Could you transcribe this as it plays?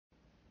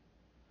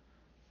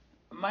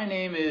My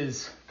name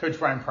is Coach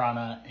Brian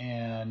Prana,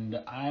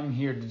 and I'm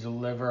here to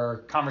deliver a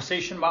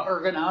conversation about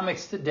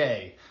ergonomics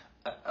today.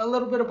 A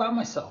little bit about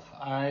myself.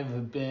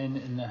 I've been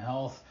in the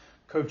health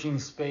coaching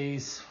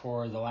space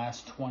for the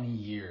last 20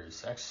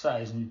 years.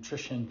 Exercise,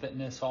 nutrition,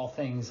 fitness, all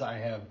things I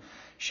have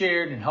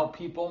shared and helped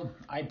people.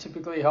 I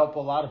typically help a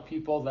lot of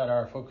people that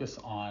are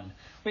focused on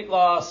weight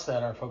loss,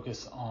 that are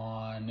focused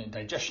on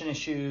digestion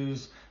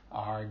issues,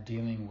 are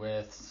dealing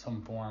with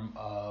some form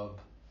of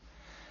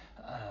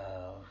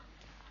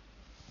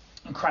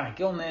chronic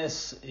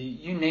illness,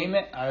 you name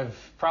it. I've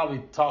probably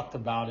talked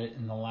about it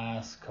in the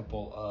last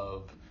couple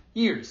of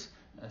years.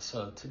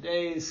 So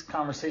today's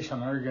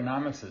conversation on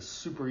ergonomics is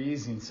super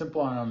easy and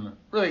simple, and I'm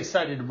really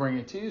excited to bring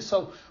it to you.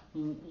 So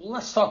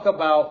let's talk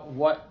about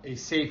what a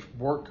safe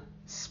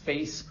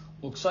workspace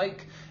looks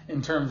like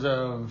in terms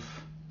of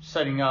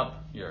setting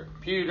up your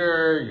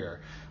computer,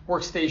 your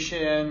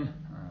workstation,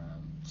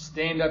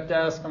 stand-up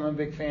desk I'm a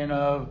big fan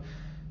of.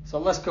 So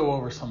let's go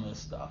over some of this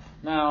stuff.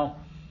 Now,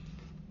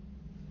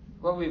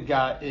 what we've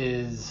got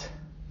is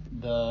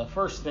the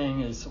first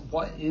thing is,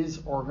 what is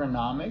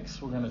ergonomics?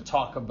 We're going to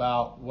talk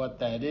about what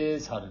that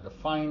is, how to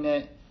define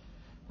it.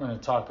 We're going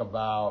to talk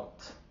about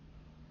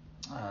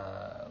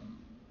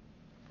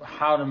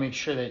how to make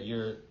sure that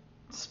your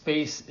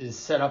space is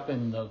set up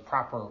in the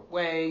proper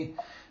way.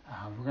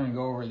 We're going to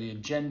go over the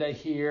agenda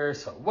here.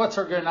 So what's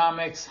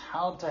ergonomics?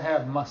 How to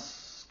have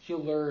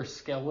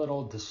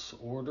musculoskeletal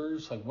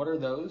disorders, like what are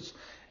those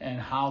and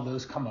how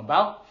those come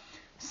about.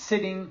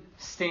 Sitting,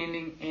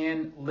 standing,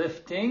 and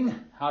lifting,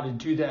 how to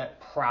do that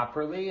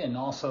properly, and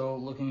also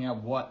looking at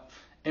what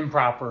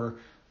improper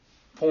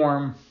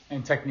form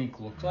and technique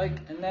look like.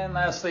 And then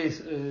lastly,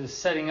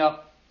 setting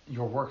up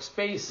your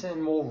workspace,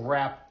 and we'll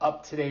wrap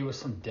up today with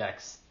some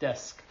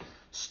desk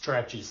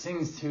stretches,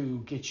 things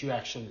to get you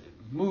actually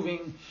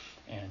moving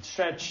and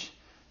stretch.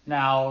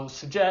 Now,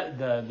 suggest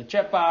the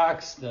chat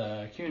box,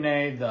 the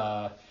Q&A,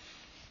 the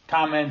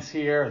comments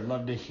here. I'd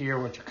love to hear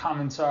what your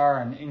comments are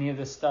on any of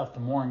this stuff. The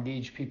more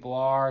engaged people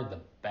are, the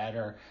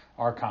better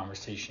our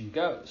conversation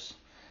goes.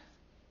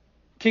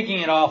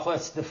 Kicking it off,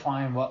 let's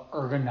define what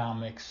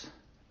ergonomics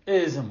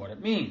is and what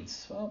it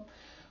means. Well,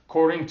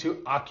 according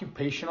to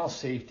Occupational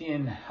Safety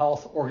and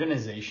Health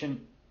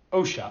Organization,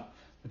 OSHA,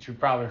 which you've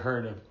probably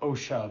heard of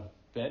OSHA a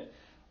bit,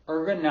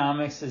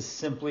 ergonomics is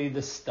simply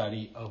the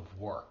study of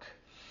work.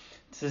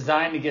 It's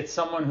designed to get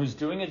someone who's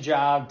doing a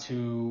job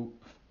to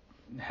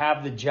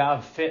have the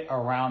job fit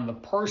around the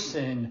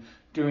person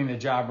doing the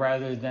job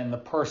rather than the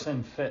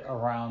person fit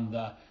around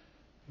the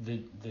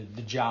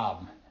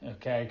job.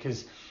 Okay,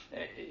 because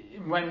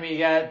when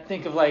we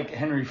think of like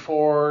Henry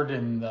Ford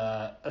and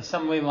the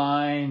assembly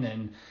line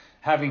and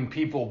having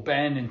people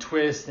bend and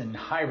twist in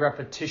high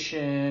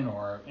repetition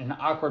or in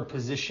awkward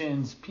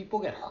positions, people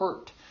get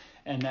hurt,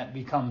 and that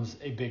becomes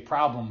a big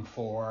problem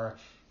for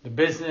the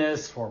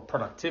business, for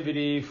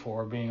productivity,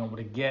 for being able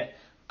to get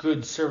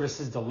good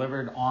services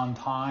delivered on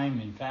time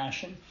in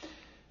fashion.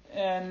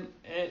 And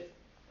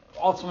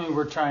ultimately,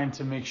 we're trying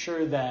to make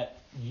sure that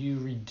you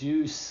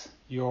reduce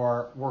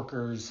your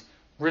workers'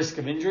 risk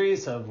of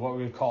injuries, of what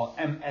we would call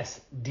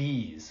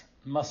MSDs,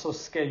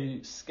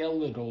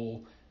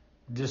 musculoskeletal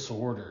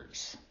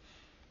disorders.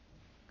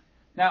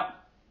 Now,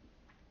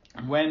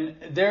 when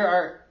there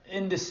are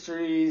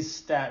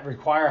industries that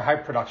require high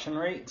production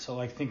rate, so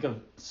like think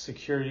of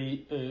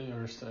security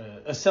or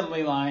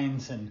assembly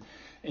lines and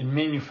in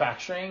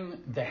manufacturing,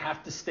 they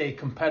have to stay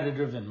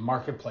competitive in the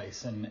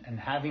marketplace, and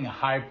having a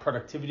high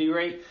productivity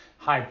rate,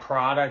 high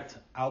product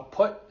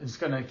output is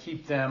going to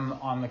keep them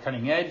on the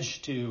cutting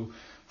edge to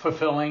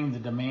fulfilling the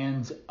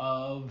demands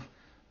of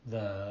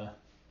the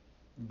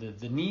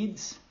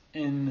needs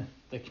in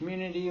the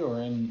community or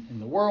in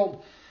the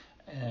world.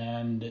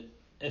 And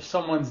if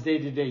someone's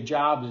day-to-day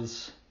job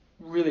is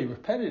really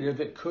repetitive,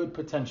 it could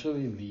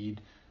potentially lead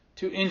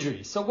to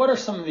injury. So what are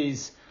some of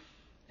these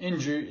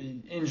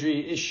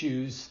injury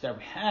issues that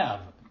we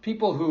have?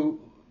 People who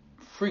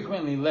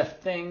frequently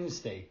lift things,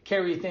 they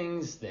carry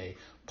things, they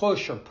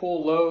push or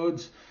pull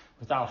loads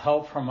without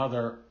help from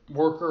other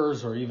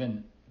workers or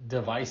even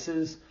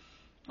devices.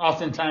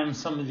 Oftentimes,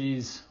 some of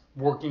these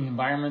working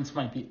environments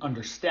might be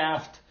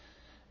understaffed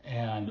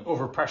and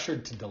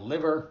overpressured to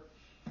deliver.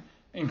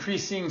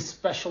 Increasing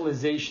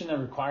specialization that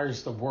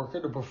requires the worker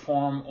to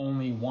perform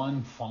only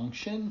one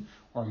function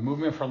or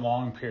movement for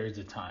long periods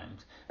of time.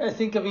 I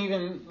think of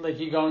even like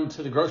you go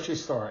into the grocery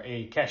store,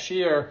 a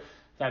cashier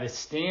that is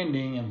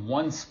standing in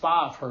one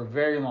spot for a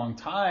very long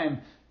time,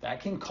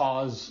 that can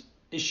cause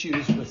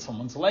issues with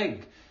someone's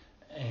leg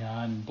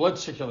and blood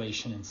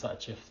circulation and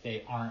such if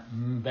they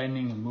aren't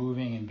bending and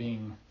moving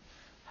and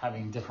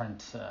having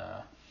different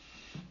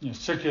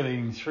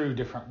circulating through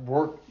different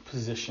work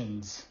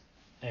positions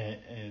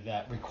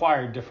that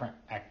require different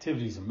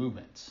activities and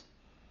movements.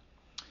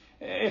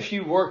 If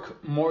you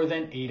work more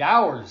than 8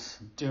 hours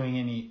doing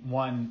any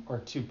one or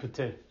two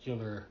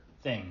particular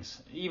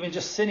things, even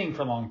just sitting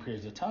for long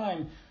periods of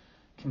time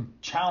can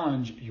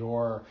challenge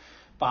your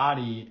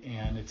body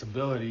and its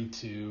ability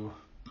to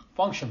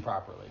function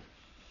properly.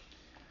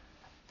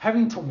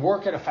 having to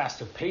work at a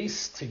faster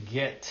pace to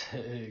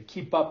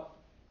keep up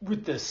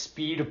with the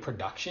speed of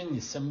production. The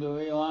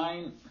assembly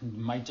line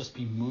might just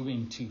be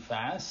moving too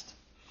fast.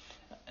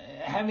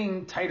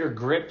 Having tighter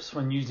grips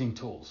when using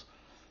tools.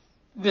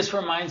 This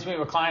reminds me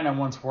of a client I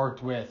once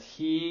worked with.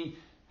 He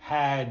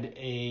had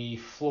a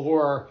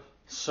floor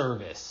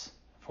service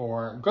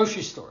for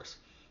grocery stores.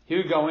 He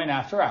would go in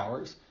after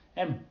hours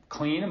and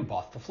clean and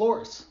buff the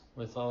floors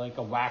with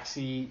a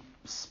waxy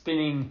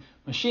spinning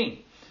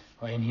machine.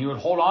 And he would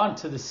hold on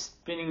to the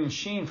spinning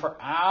machine for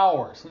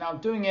hours. Now,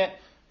 doing it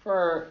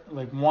for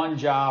like one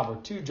job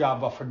or two jobs,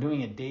 but for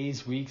doing it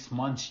days, weeks,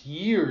 months,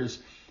 years,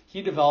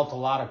 he developed a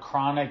lot of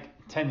chronic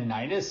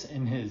tendinitis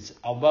in his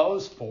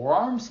elbows,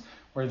 forearms,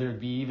 where there'd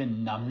be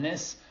even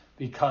numbness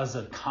because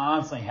of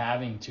constantly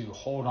having to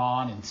hold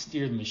on and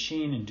steer the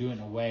machine and do it in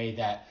a way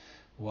that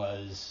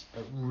was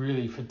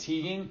really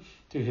fatiguing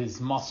to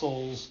his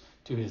muscles,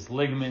 to his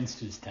ligaments,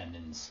 to his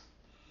tendons.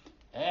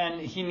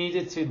 And he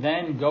needed to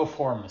then go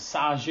for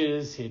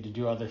massages. He had to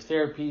do other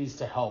therapies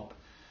to help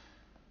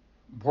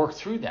work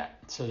through that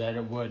so that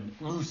it would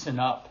loosen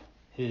up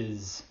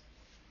his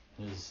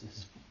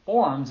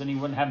forearms and he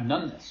wouldn't have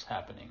numbness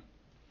happening.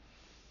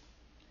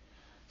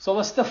 So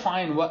let's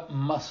define what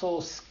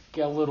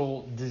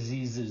musculoskeletal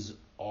diseases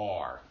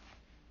are.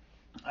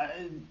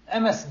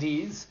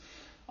 MSDs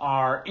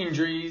are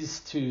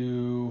injuries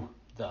to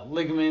the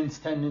ligaments,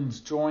 tendons,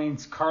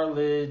 joints,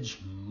 cartilage,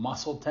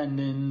 muscle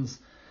tendons,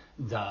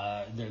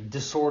 the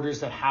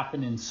disorders that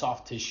happen in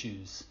soft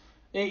tissues,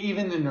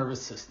 even the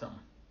nervous system.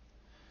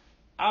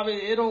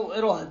 It'll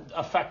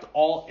affect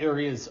all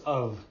areas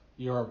of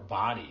your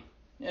body.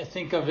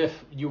 Think of if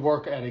you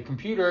work at a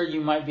computer, you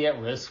might be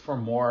at risk for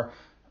more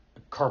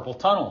carpal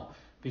tunnel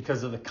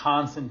because of the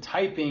constant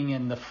typing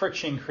and the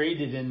friction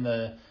created in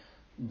the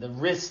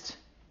wrist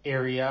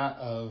area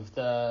of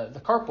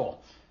the carpal.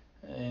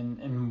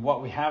 And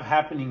what we have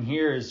happening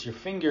here is your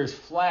fingers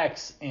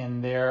flex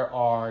and there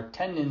are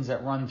tendons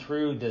that run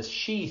through this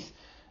sheath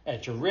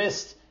at your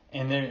wrist,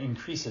 and there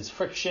increases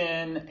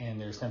friction and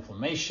there's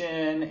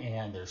inflammation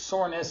and there's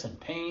soreness and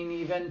pain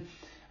even.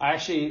 I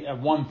actually at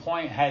one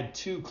point had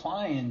two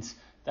clients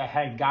that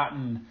had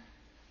gotten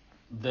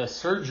the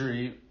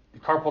surgery,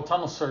 carpal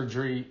tunnel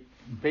surgery,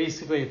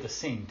 basically at the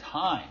same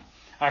time.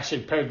 I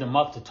actually paired them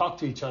up to talk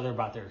to each other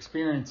about their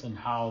experience and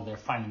how they're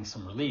finding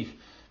some relief.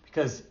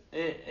 Because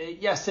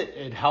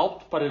it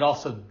helped, but it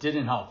also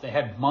didn't help. They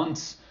had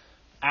months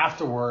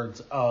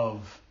afterwards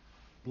of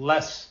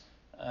less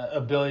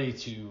ability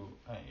to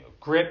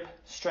grip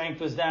strength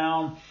was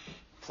down,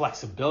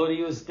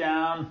 flexibility was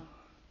down.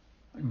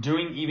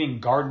 Doing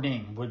even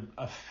gardening would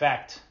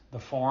affect the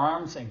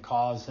forearms and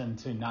cause them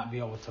to not be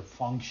able to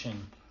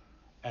function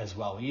as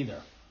well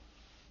either.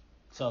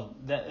 So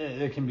that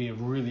it can be a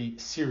really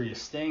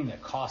serious thing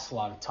that costs a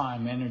lot of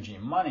time, energy,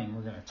 and money, and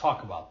we're going to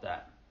talk about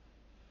that.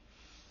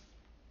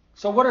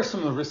 So what are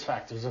some of the risk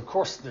factors? Of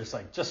course, there's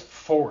just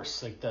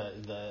force, like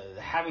the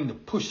having to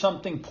push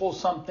something, pull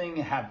something,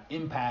 have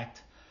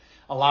impact,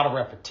 a lot of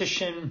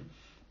repetition,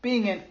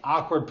 being in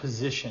awkward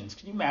positions.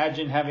 Can you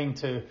imagine having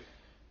to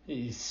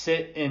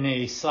sit in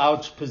a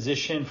slouched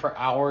position for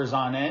hours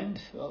on end?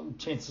 Well,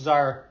 chances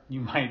are you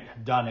might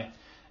have done it.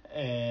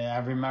 I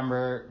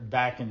remember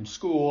back in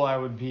school, I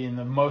would be in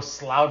the most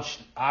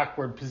slouched,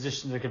 awkward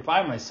positions I could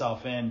find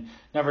myself in,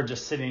 never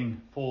just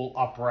sitting full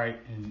upright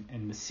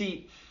in the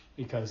seat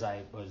because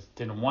I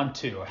didn't want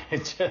to.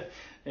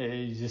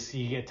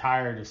 You get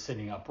tired of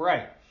sitting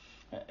upright.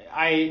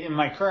 In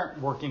my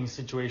current working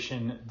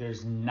situation,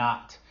 there's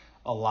not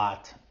a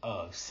lot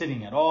of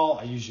sitting at all.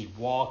 I usually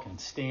walk and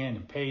stand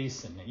and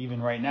pace, and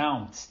even right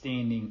now I'm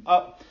standing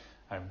up.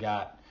 I've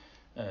got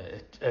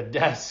a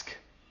desk.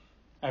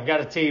 I've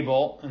got a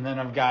table, and then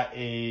I've got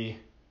a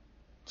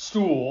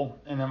stool,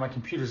 and then my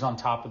computer's on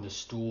top of the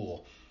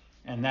stool.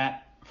 And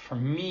that, for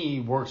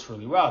me, works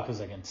really well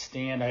because I can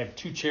stand. I have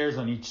two chairs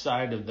on each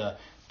side of the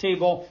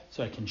table,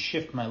 so I can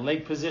shift my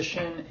leg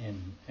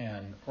position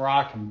and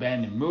rock and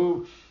bend and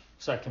move,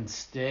 so I can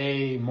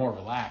stay more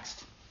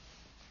relaxed.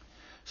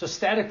 So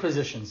static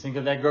positions, think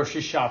of that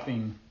grocery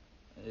shopping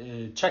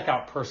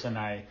checkout person.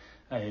 I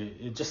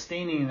just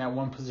standing in that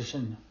one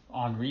position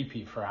on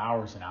repeat for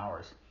hours and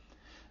hours.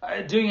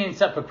 Doing any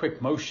type of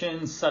quick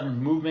motions,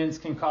 sudden movements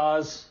can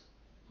cause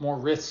more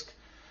risk.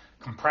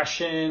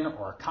 Compression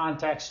or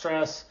contact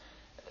stress.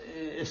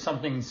 If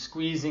something's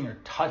squeezing or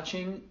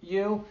touching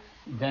you,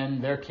 then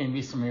there can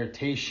be some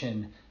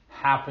irritation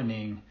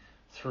happening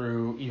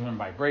through even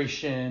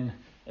vibration.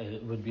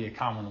 It would be a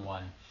common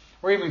one.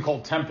 Or even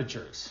cold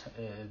temperatures.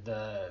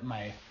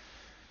 My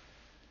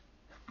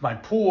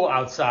pool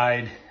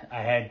outside,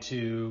 I had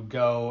to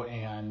go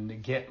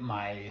and get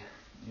my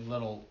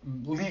little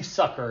leaf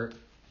sucker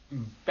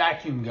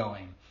vacuum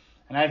going.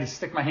 And I had to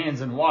stick my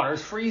hands in water.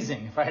 It's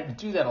freezing. If I had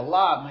to do that a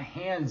lot, my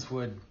hands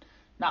would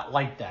not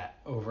like that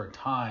over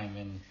time.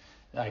 And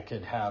I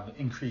could have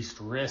increased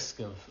risk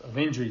of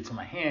injury to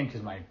my hand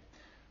because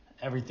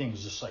everything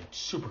is just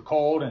super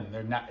cold, and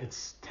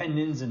its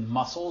tendons and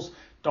muscles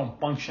don't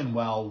function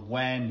well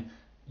when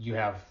you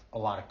have a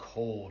lot of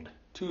cold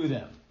to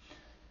them.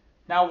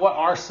 Now, what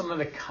are some of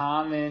the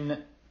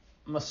common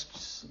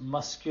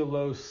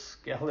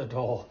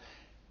musculoskeletal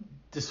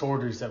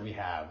disorders that we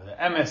have? The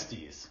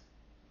MSDs.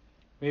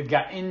 We've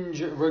got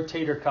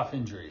rotator cuff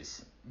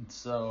injuries.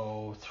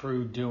 So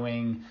through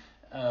doing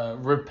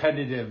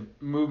repetitive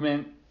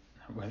movement,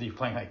 whether you're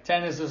playing like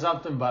tennis or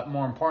something, but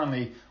more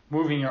importantly,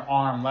 moving your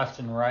arm left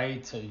and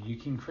right, so you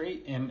can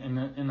create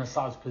in a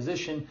soft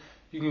position,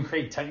 you can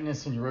create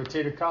tightness in your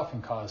rotator cuff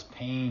and cause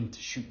pain to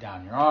shoot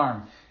down your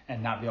arm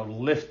and not be able to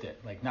lift it,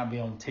 like not be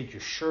able to take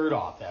your shirt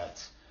off.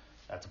 That's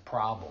a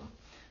problem.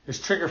 There's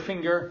trigger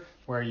finger,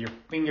 where your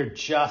finger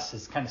just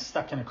is kind of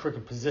stuck in a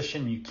crooked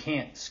position. You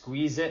can't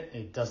squeeze it.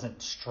 It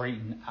doesn't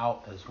straighten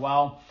out as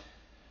well.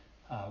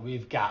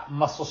 We've got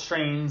muscle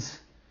strains.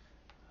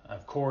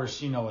 Of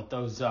course, you know what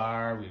those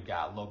are. We've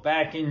got low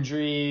back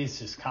injuries,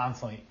 just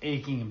constantly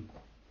aching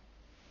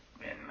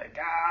and like,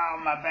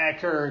 my back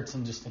hurts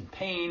and just in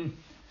pain.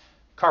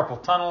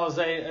 Carpal tunnel, as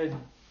I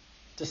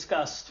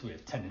discussed. We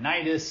have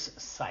tendinitis,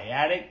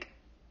 sciatic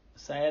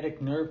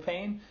nerve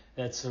pain.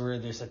 That's where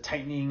there's a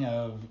tightening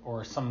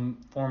or some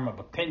form of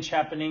a pinch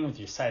happening with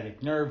your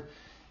sciatic nerve,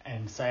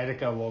 and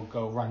sciatica will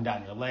go run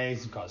down your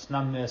legs and cause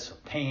numbness or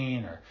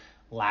pain or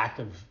lack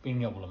of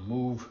being able to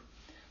move.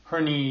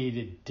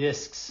 Herniated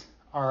discs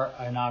are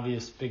an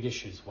obvious big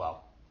issue as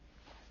well.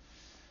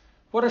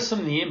 What are some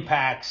of the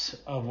impacts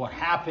of what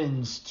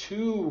happens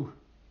to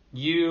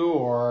you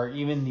or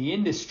even the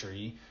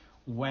industry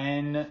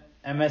when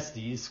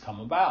MSDs come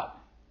about?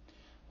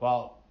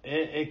 Well,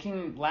 it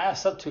can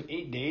last up to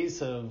 8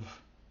 days of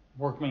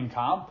workman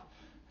comp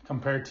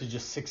compared to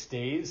just 6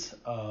 days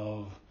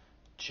of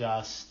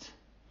just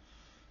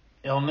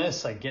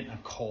illness, like getting a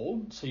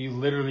cold. So you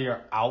literally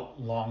are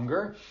out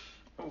longer.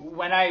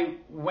 When I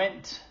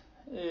went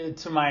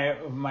to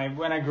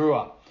when I grew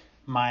up,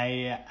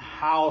 my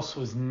house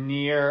was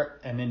near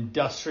an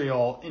industry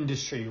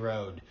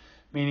road,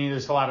 meaning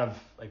there's a lot of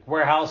like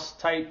warehouse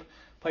type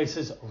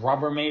places.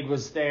 Rubbermaid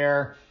was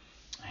there.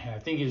 I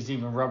think it was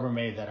even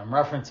Rubbermaid that I'm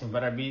referencing,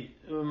 but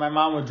my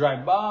mom would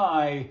drive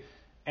by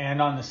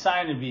and on the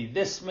sign would be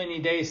this many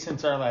days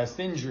since our last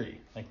injury.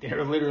 Like they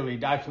were literally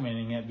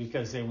documenting it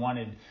because they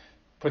wanted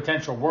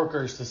potential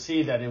workers to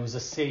see that it was a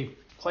safe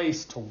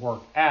place to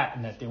work at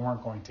and that they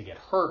weren't going to get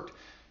hurt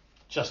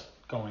just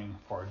going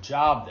for a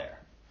job there.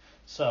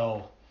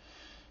 So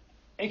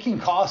it can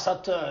cost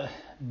up to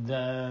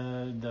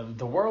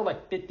the world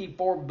like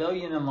 $54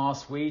 billion in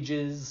lost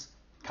wages,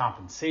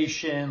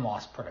 compensation,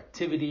 lost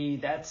productivity.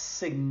 That's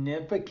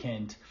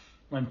significant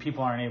when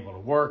people aren't able to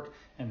work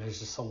and there's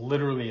just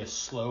literally a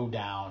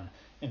slowdown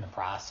in the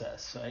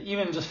process.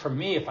 Even just for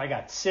me, if I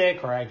got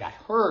sick or I got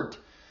hurt,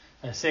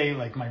 say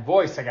like my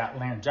voice, I got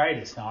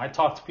laryngitis. Now I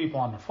talk to people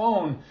on the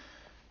phone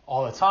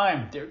all the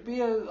time. There'd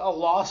be a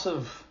loss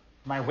of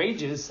my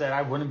wages that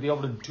I wouldn't be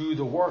able to do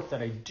the work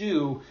that I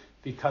do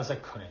because I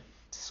couldn't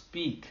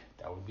speak.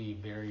 That would be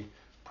very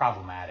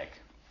problematic.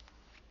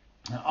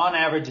 Now, on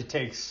average, it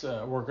takes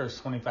workers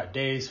 25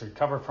 days to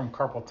recover from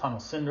carpal tunnel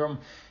syndrome.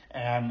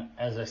 And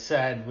as I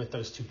said, with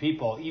those two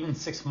people, even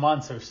 6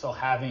 months, they're still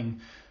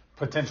having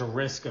potential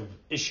risk of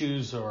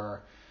issues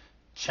or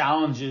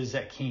challenges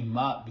that came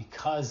up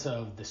because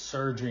of the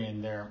surgery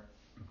and their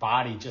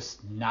body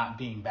just not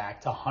being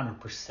back to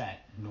 100%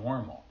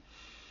 normal.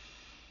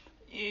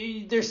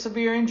 There's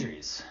severe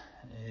injuries.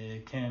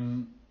 It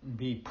can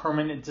be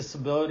permanent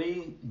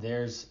disability.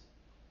 There's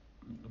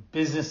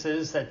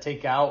businesses that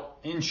take out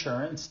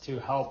insurance to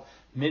help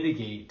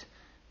mitigate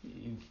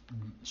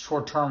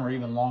short-term or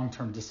even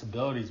long-term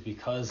disabilities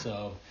because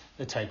of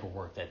the type of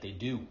work that they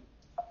do.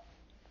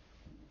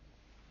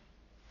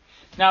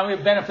 Now we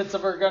have benefits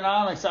of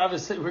ergonomics.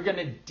 Obviously, we're going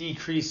to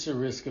decrease the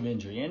risk of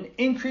injury and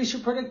increase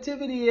your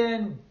productivity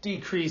and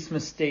decrease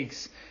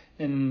mistakes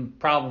and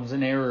problems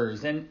and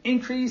errors and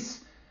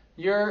increase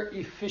your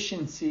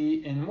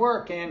efficiency in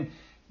work and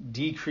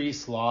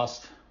decrease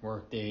lost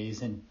work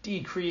days and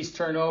decrease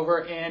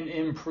turnover and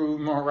improve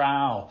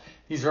morale.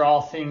 These are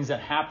all things that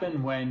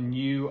happen when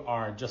you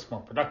are just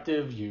more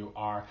productive, you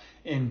are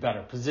in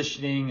better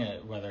positioning,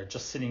 whether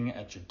just sitting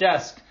at your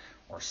desk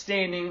or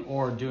standing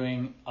or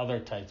doing other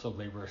types of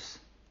laborious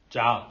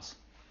jobs.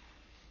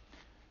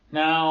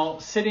 Now,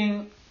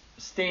 sitting,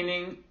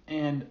 standing,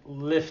 and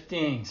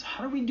lifting. So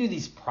how do we do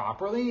these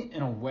properly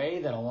in a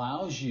way that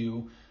allows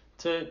you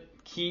to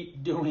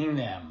keep doing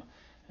them?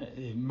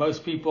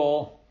 Most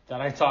people that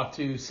I talk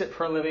to sit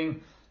for a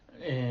living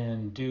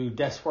and do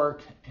desk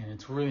work, and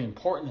it's really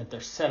important that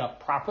they're set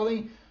up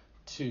properly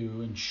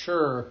to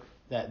ensure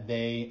that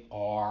they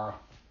are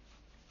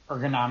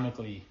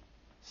ergonomically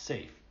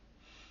safe.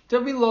 So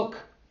if we look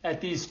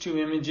at these two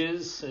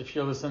images, if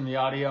you're listening to the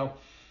audio,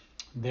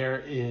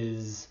 there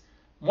is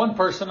one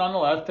person on the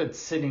left that's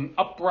sitting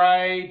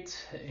upright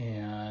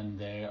and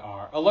they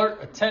are alert,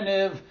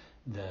 attentive.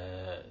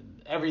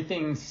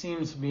 Everything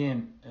seems to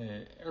be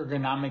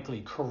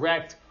ergonomically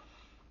correct.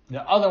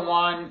 The other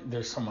one,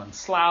 there's someone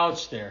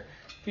slouched, their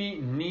feet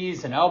and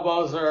knees and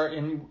elbows are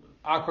in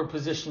awkward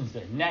positions,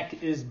 their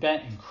neck is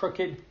bent and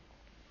crooked.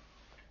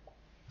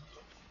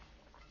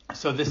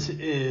 So this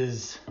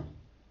is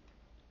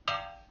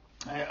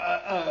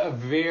a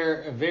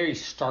very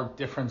stark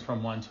difference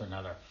from one to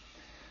another.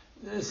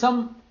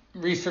 Some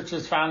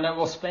researchers found that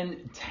we'll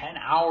spend 10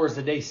 hours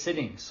a day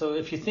sitting. So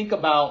if you think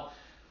about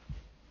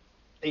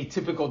a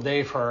typical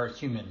day for a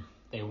human,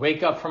 they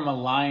wake up from a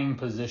lying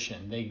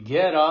position. They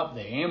get up,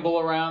 they amble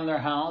around their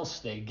house,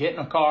 they get in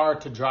a car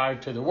to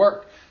drive to their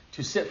work,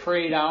 to sit for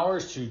 8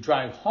 hours, to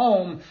drive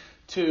home,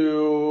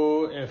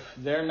 to, if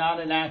they're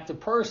not an active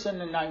person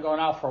and not going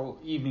out for an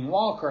evening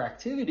walk or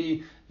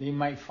activity, they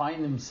might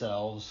find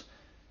themselves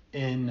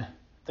in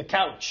the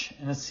couch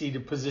in a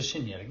seated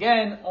position yet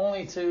again,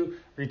 only to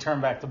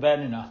return back to bed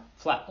in a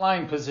flat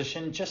lying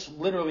position, just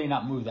literally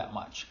not move that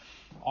much.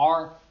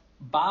 Our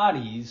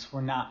bodies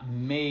were not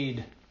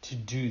made to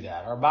do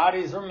that. Our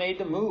bodies are made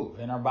to move,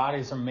 and our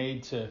bodies are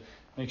made to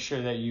make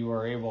sure that you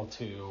are able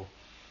to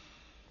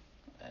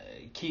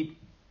keep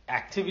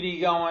activity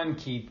going,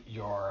 keep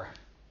your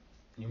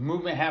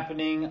movement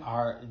happening.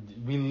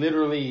 We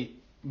literally,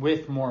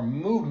 with more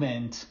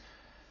movement,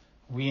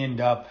 we end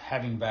up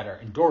having better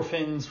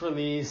endorphins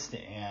released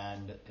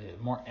and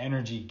more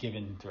energy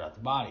given throughout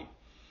the body.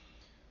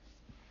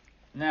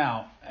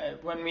 Now,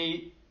 when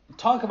we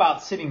talk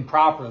about sitting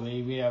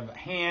properly, we have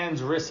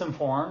hands, wrists, and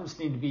forearms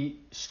need to be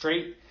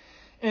straight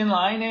in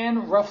line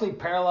and roughly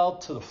parallel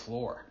to the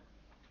floor.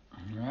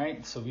 All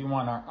right, so we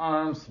want our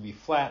arms to be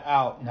flat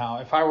out. Now,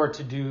 if I were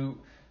to do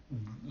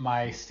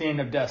my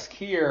stand-up desk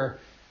here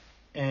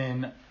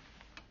in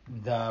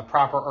the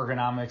proper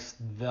ergonomics,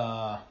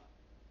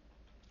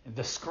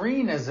 the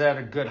screen is at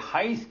a good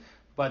height,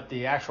 but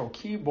the actual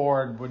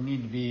keyboard would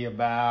need to be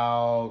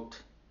about,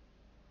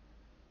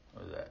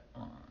 what is that?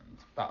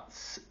 About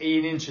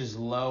 8 inches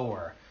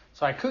lower.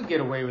 So I could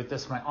get away with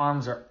this. My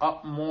arms are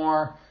up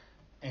more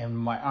and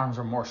my arms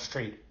are more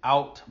straight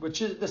out,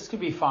 this could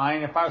be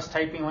fine. If I was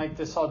typing like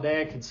this all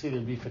day, I could see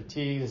there'd be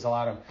fatigue. There's a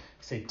lot of,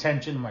 say,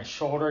 tension in my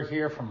shoulder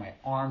here from my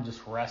arm just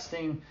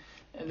resting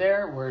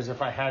there. Whereas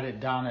if I had it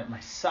down at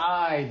my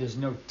side, there's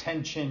no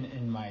tension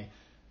in my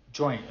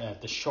joint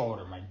at the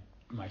shoulder,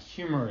 my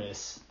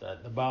humerus,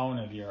 the bone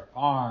of your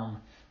arm,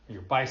 or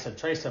your bicep,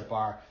 tricep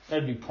bar,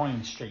 that'd be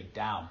pointing straight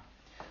down.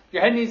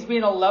 Your head needs to be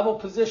in a level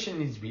position,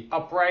 needs to be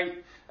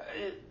upright.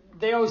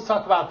 They always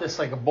talk about this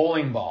like a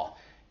bowling ball.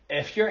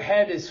 If your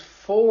head is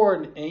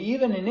forward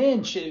even an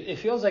inch, it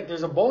feels like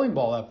there's a bowling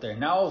ball up there.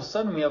 Now all of a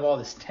sudden we have all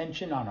this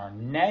tension on our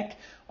neck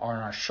or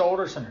on our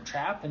shoulders and our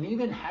trap, and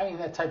even having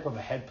that type of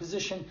a head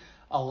position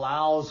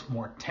allows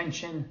more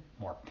tension,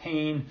 more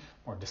pain,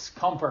 more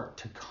discomfort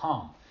to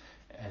come.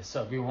 And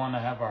so if we want to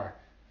have our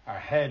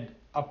head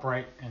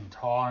upright and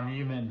tall, and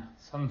even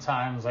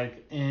sometimes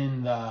like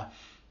in the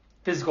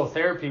physical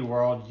therapy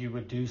world, you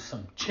would do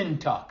some chin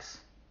tucks.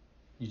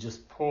 You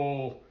just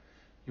pull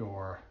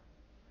your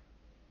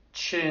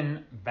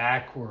chin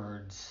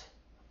backwards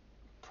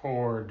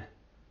toward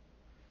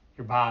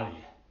your body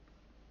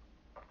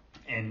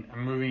and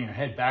moving your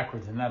head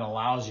backwards, and that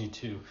allows you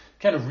to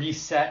kind of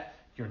reset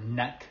your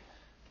neck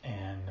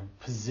and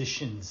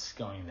positions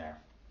going there.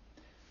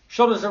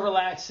 Shoulders are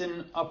relaxed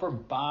and upper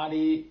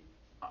body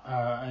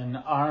and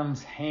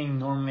arms hang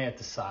normally at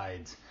the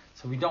sides.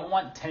 So we don't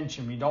want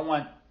tension. We don't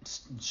want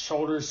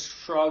shoulders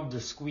shrugged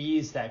or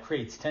squeezed. That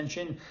creates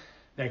tension.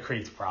 That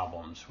creates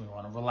problems. We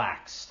want to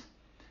relax.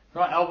 We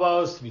want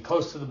elbows to be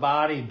close to the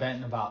body,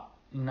 bent about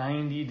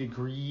 90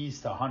 degrees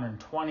to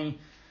 120,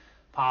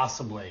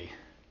 possibly.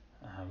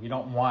 We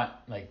don't want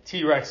like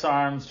T-Rex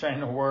arms trying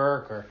to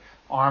work or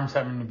arms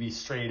having to be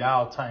straight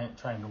out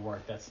trying to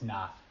work. That's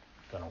not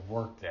going to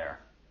work there.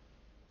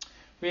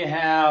 We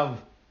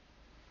have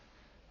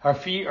our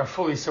feet are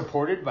fully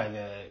supported by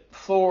the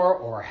floor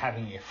or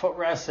having a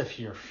footrest if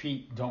your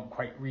feet don't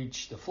quite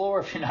reach the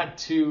floor. If you're not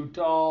too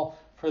tall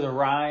for the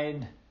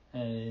ride,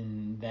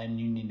 and then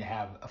you need to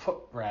have a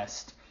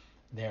footrest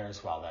there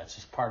as well. That's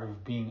just part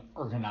of being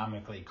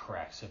ergonomically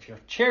correct. So if your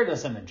chair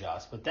doesn't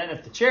adjust, but then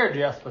if the chair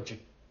adjusts but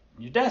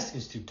your desk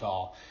is too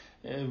tall,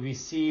 we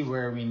see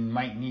where we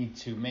might need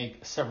to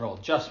make several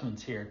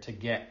adjustments here to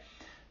get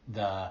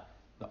the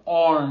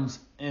arms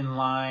in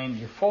line,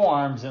 your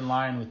forearms in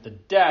line with the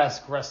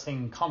desk,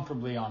 resting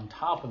comfortably on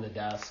top of the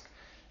desk,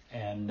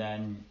 and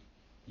then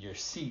your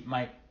seat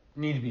might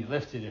need to be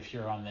lifted if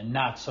you're on the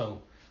not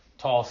so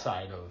tall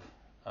side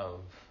of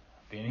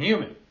being a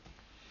human.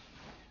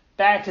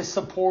 Back is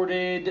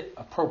supported,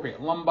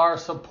 appropriate lumbar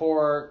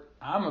support.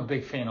 I'm a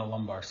big fan of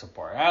lumbar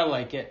support. I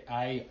like it.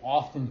 I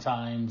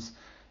oftentimes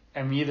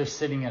am either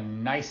sitting in a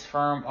nice,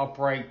 firm,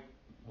 upright,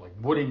 like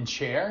wooden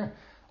chair,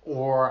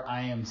 or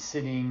I am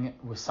sitting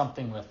with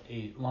something with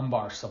a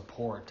lumbar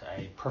support.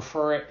 I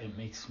prefer it. It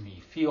makes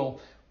me feel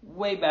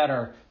way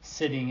better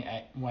sitting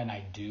when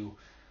I do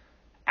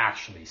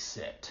actually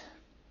sit.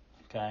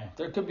 Okay,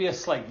 there could be a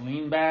slight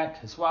lean back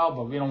as well,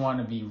 but we don't want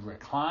to be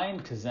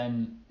reclined because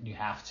then you're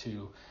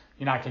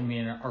not going to be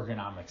in an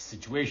ergonomic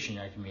situation.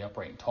 You're not going to be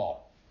upright and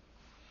tall.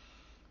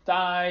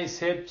 Thighs,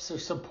 hips are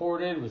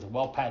supported with a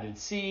well-padded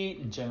seat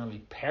and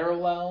generally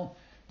parallel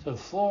to the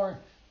floor,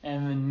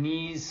 and the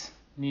knees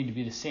need to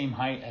be the same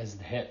height as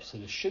the hips. So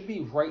they should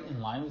be right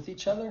in line with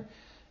each other.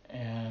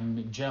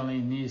 And generally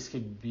knees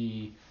could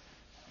be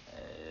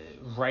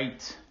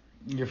right,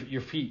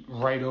 your feet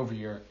right over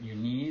your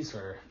knees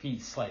or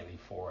feet slightly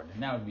forward.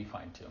 And that would be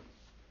fine too.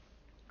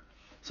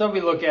 So if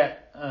we look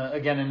at,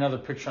 again, another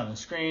picture on the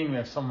screen, we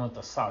have someone with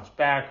a slouched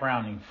back,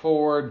 rounding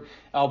forward,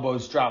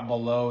 elbows drop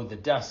below the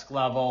desk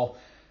level,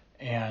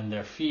 and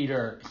their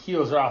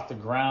heels are off the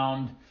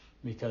ground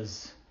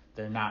because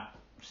they're not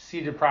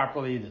seated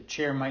properly. The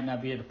chair might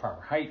not be at the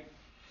proper height.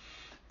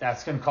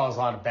 That's going to cause a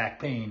lot of back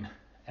pain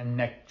and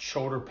neck,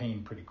 shoulder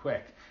pain pretty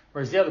quick.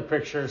 Whereas the other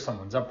picture,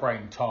 someone's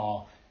upright and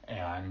tall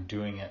and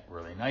doing it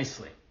really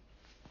nicely.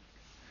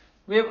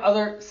 We have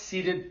other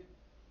seated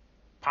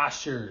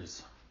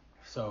postures.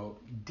 So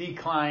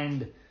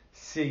declined,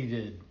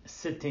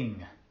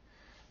 sitting.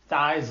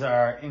 Thighs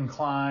are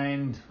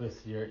inclined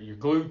with your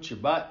glutes, your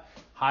butt,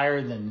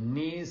 higher than the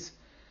knees.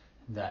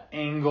 The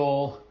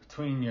angle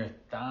between your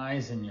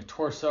thighs and your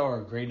torso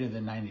are greater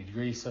than 90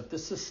 degrees. So if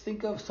this is,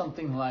 think of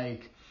something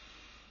like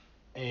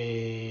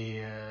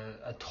a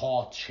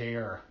tall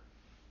chair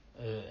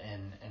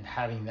and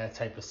having that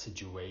type of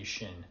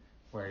situation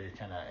where you're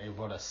kind of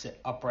able to sit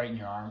upright and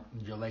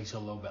your legs are a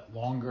little bit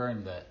longer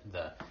and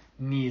the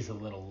knees a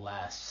little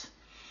less.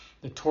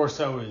 The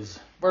torso is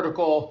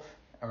vertical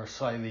or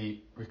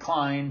slightly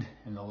reclined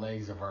and the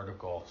legs are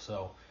vertical.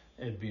 So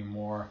it'd be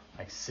more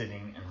like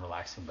sitting and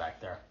relaxing back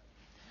there.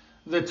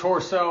 The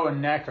torso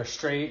and neck are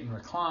straight and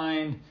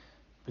reclined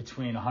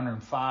between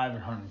 105 and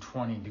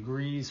 120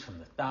 degrees from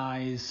the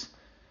thighs.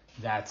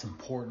 That's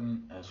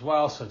important as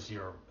well. So if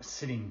you're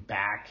sitting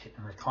back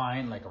and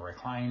reclined like a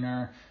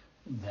recliner,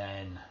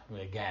 then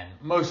again,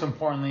 most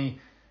importantly,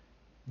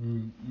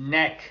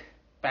 neck,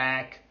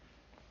 back,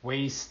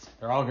 waist,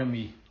 they're all going to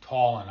be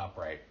tall and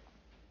upright.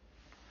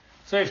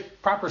 So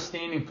if proper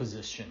standing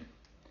position.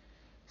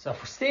 So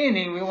for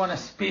standing, we want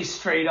to be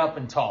straight up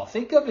and tall.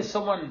 Think of if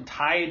someone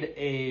tied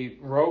a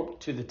rope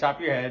to the top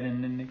of your head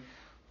and then they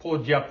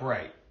pulled you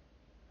upright.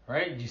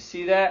 Right? Do you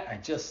see that? I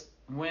just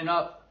went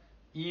up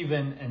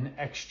even an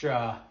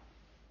extra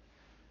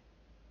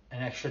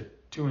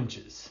 2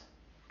 inches.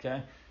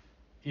 Okay?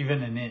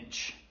 Even an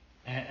inch.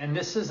 And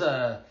this is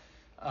a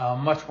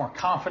much more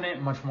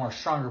confident, much more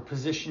stronger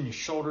position. Your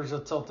shoulders are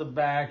tilted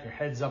back, your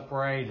head's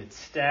upright, it's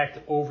stacked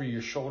over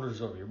your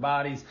shoulders, over your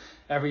bodies.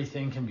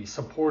 Everything can be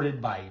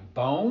supported by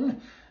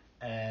bone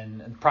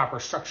and proper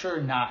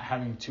structure, not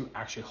having to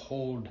actually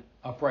hold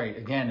upright.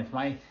 Again, if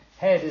my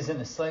head is in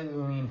a slightly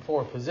lean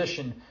forward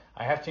position,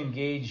 I have to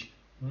engage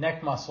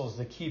neck muscles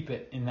to keep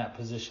it in that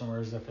position.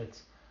 Whereas if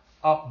it's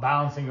up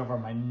bouncing over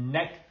my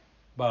neck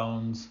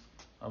bones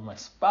of my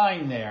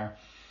spine there,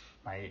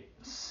 my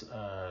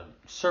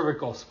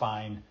cervical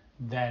spine,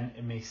 then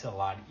it makes it a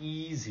lot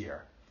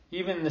easier.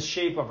 Even the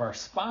shape of our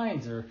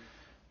spines are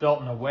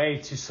built in a way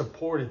to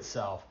support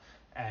itself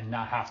and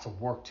not have to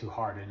work too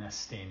hard in a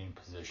standing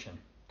position.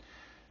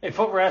 A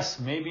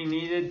footrest may be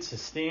needed to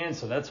stand,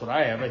 so that's what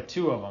I have. I have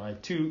 2 of them. I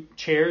have 2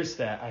 chairs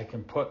that I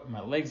can put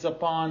my legs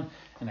up on,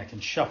 and I can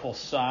shuffle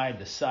side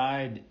to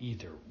side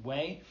either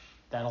way.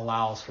 That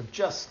allows for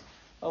just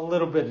a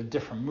little bit of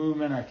different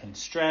movement. I can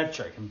stretch,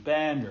 or I can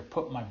bend, or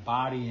put my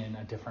body in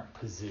a different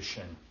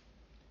position.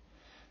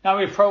 Now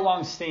we have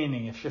prolonged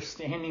standing. If you're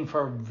standing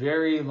for a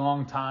very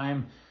long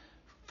time,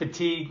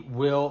 fatigue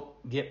will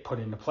get put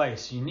into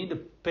place. You need to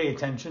pay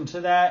attention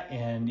to that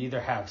and either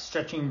have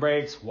stretching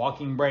breaks,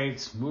 walking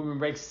breaks, movement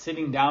breaks,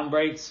 sitting down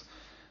breaks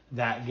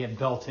that get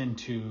built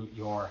into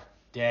your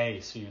day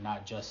so you're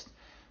not just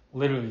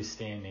literally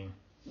standing.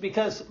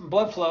 Because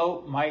blood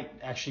flow might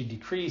actually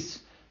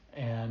decrease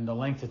and the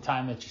length of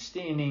time that you're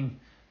standing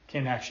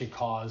can actually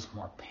cause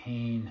more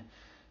pain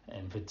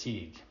and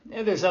fatigue.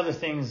 And there's other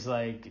things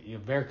like your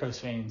varicose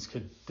veins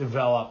could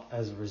develop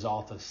as a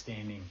result of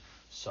standing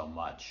so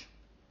much.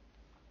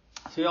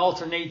 So you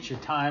alternate your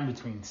time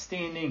between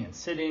standing and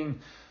sitting,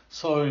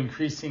 slowly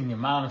increasing the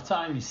amount of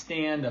time you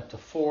stand up to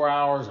 4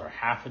 hours or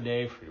half a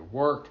day for your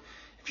work.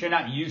 If you're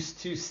not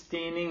used to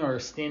standing or a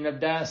stand-up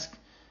desk,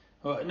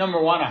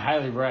 number one, I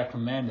highly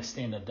recommend a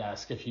stand-up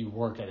desk if you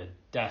work at a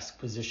desk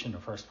position in the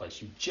first place.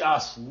 You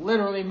just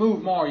literally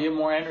move more, you have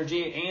more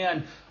energy,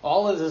 and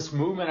all of this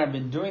movement I've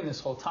been doing this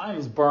whole time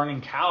is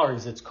burning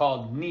calories. It's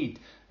called NEAT,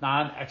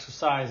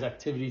 non-exercise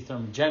activity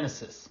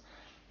thermogenesis.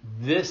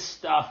 This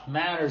stuff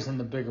matters in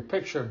the bigger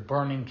picture of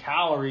burning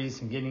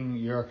calories and getting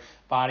your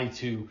body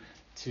to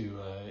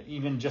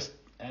even just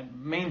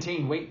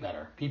maintain weight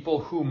better. People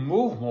who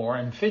move more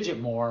and fidget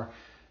more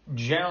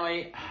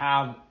generally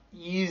have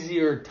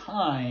easier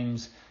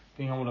times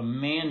being able to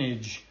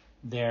manage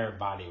their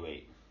body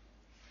weight,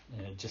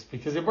 just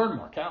because they burn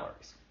more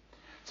calories.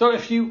 So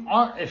if you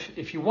want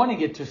to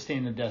get to a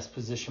standing desk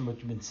position but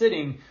you've been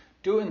sitting,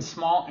 do it in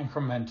small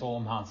incremental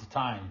amounts of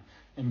time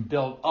and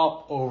build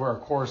up over a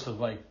course of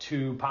like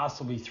 2,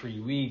 possibly 3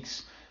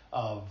 weeks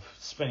of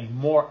spending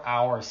more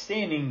hours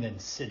standing than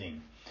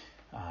sitting.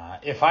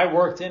 If I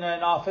worked in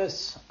an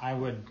office, I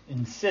would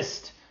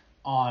insist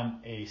on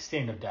a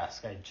stand-up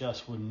desk. I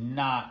just would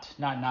not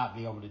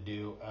be able to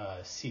do a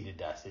seated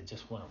desk. It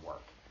just wouldn't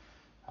work.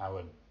 I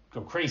would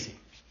go crazy.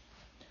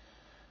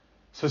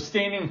 So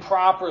standing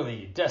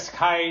properly, desk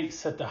height,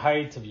 set the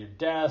height of your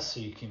desk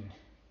so you can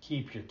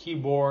keep your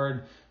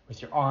keyboard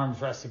with your arms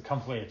rested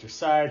comfortably at your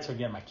side. So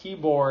again, my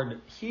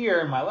keyboard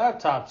here, my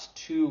laptop's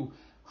too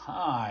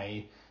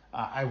high.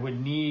 I would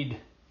need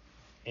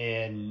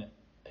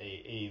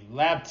a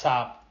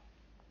laptop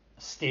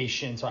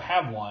station, so I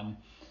have one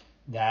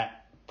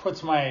that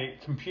puts my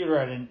computer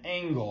at an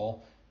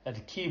angle at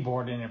the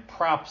keyboard, and it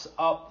props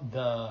up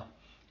the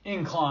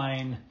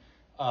incline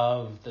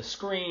of the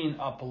screen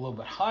up a little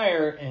bit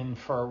higher. And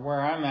for where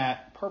I'm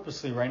at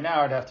purposely right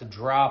now, I'd have to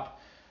drop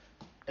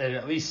it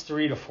at least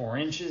 3 to 4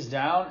 inches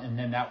down, and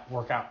then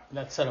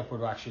that setup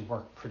would actually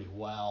work pretty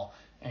well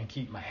and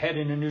keep my head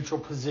in a neutral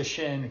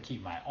position and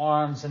keep my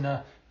arms in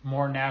a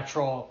more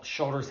natural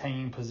shoulders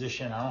hanging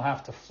position. I don't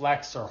have to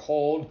flex or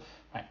hold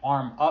my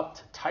arm up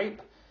to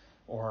type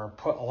or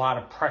put a lot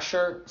of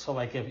pressure. So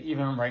like if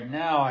even right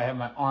now I have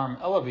my arm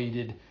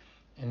elevated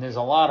and there's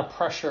a lot of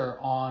pressure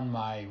on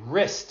my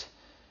wrist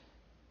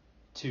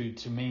to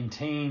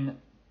maintain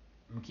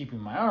keeping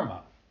my arm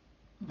up,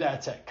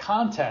 that's at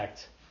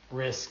contact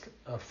risk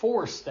of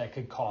force that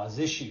could cause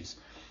issues.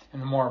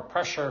 And the more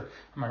pressure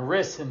on my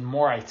wrist and the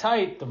more I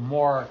type, the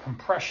more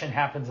compression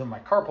happens in my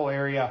carpal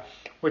area,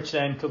 which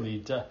then could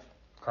lead to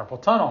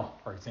carpal tunnel,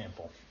 for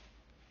example.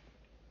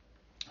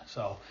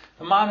 So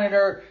the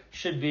monitor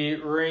should be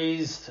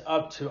raised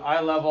up to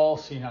eye level,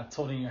 so you're not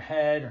tilting your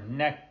head or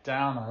neck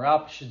down or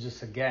up. You should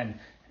just, again,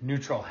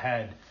 neutral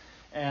head.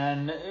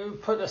 And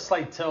put a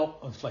slight tilt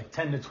of like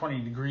 10 to 20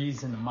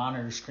 degrees in the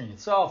monitor screen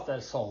itself.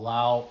 That's to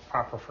allow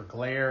proper for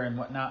glare and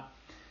whatnot.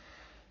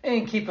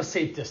 And keep a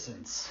safe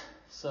distance.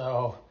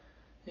 So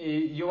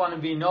you want to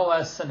be no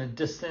less than a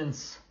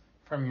distance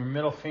from your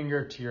middle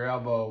finger to your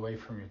elbow away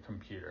from your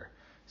computer.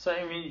 So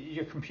I mean,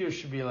 your computer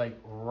should be like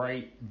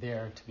right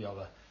there to be able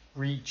to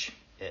reach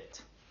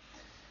it.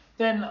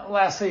 Then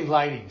lastly,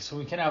 lighting. So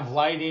we can have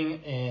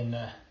lighting in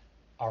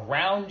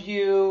around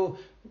you.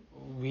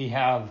 We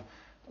have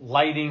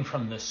lighting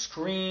from the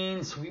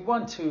screen. So we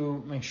want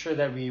to make sure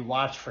that we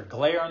watch for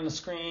glare on the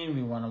screen.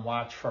 We want to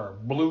watch for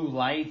blue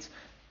light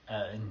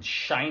and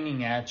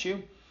shining at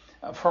you.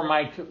 For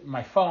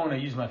my phone, I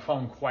use my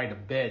phone quite a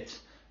bit.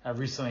 I've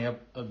recently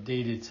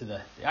updated to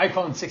the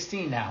iPhone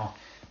 16 now,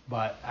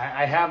 but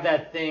I have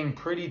that thing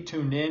pretty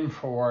tuned in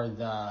for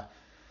the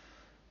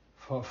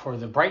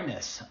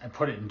brightness. I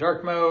put it in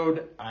dark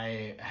mode.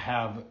 I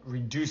have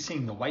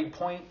reducing the white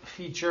point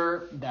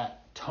feature that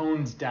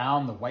tones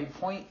down the white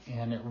point,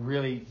 and it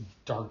really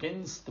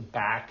darkens the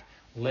back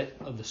lit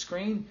of the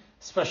screen,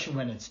 especially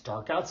when it's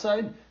dark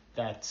outside.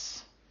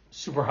 That's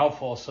super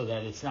helpful so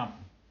that it's not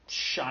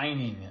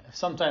shining.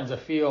 Sometimes I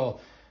feel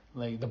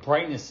like the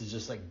brightness is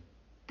just like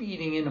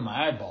beating into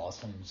my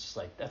eyeballs, and it's just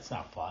like, that's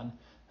not fun.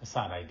 That's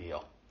not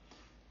ideal.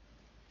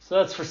 So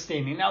that's for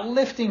standing. Now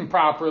lifting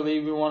properly,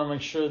 we want to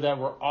make sure that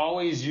we're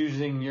always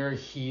using your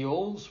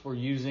heels. We're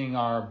using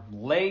our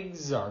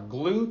legs, our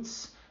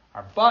glutes,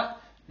 our butt,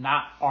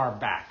 not our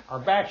back. Our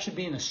back should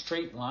be in a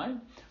straight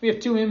line. We have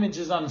 2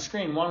 images on the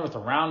screen, one with a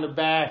rounded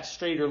back,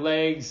 straighter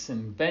legs,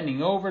 and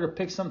bending over to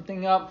pick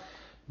something up.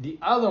 The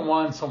other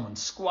one,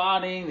 someone's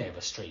squatting, they have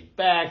a straight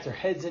back, their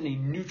head's in a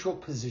neutral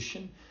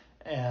position,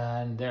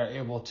 and they're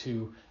able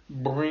to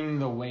bring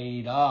the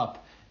weight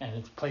up, and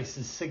it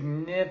places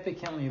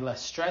significantly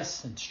less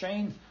stress and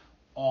strain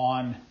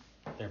on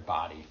their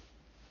body.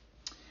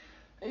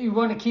 You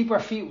want to keep our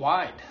feet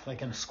wide,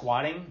 like in a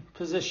squatting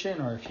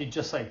position, or if you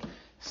just like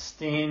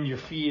stand your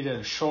feet at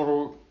a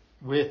shoulder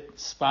width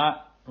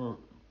spot, or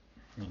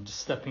just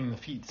stepping the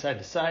feet side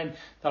to side,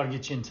 that'll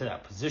get you into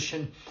that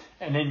position.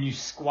 And then you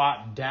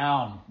squat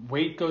down.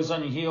 Weight goes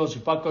on your heels,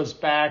 your butt goes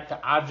back.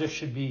 The object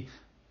should be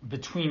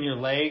between your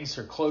legs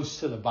or close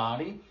to the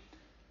body.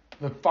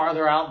 The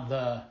farther out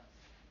the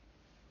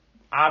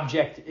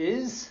object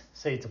is,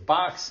 say it's a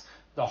box,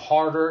 the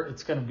harder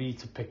it's going to be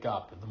to pick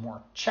up. And the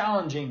more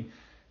challenging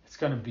it's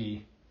going to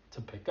be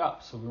to pick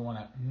up. So we want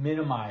to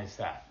minimize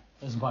that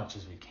as much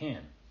as we can.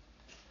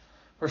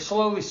 We're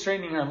slowly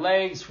straightening our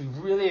legs. We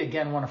really,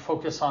 again, want to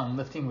focus on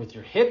lifting with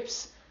your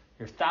hips,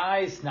 your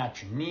thighs, not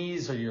your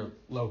knees or your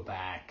low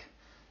back.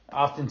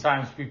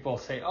 Oftentimes people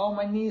say, oh,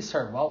 my knees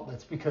hurt. Well,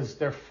 that's because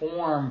their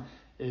form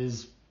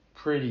is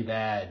pretty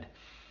bad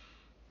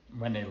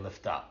when they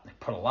lift up. They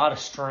put a lot of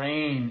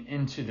strain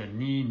into their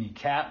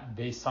kneecap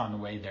based on the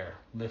way they're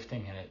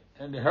lifting,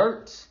 and it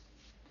hurts.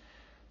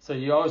 So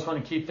you always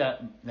want to keep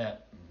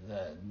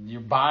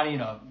your body in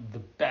the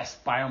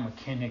best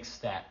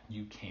biomechanics that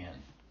you can.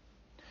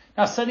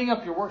 Now, setting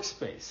up your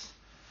workspace.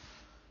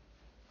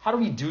 How do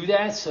we do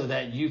that so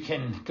that you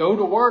can go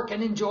to work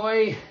and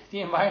enjoy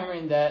the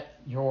environment that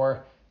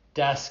your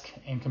desk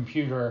and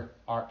computer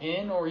are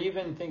in? Or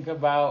even think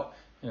about,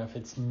 if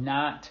it's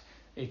not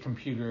a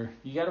computer,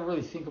 you got to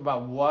really think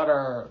about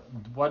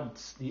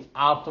what's the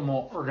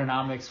optimal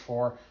ergonomics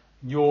for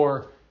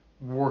your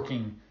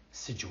working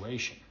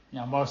situation.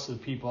 Now, most of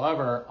the people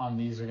ever on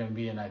these are going to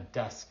be in a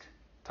desk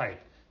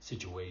type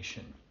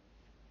situation.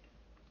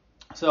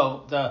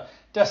 So the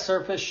desk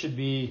surface should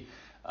be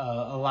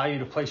allow you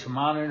to place your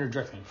monitor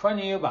directly in front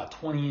of you, about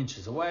 20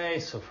 inches away.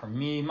 So for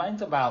me,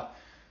 mine's about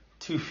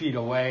 2 feet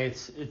away.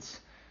 It's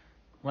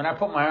when I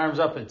put my arms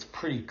up, it's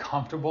pretty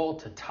comfortable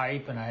to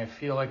type, and I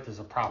feel like there's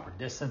a proper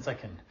distance. I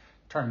can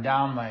turn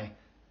down my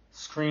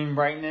screen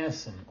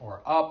brightness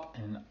or up,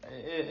 and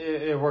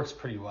it works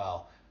pretty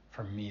well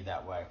for me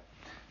that way.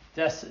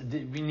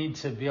 We need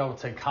to be able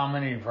to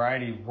accommodate a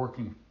variety of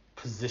working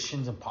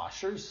positions and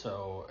postures.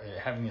 So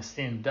having a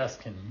standing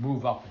desk can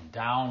move up and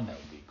down. That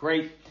would be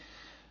great.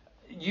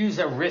 Use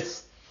a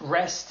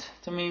rest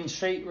to maintain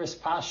straight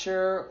wrist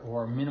posture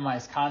or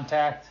minimize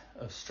contact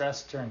of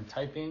stress during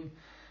typing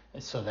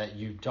so that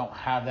you don't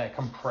have that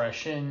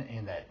compression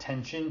and that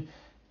tension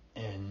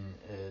and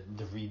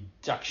the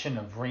reduction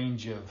of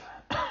range of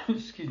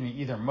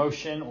either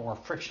motion or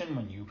friction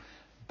when you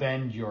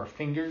bend your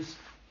fingers.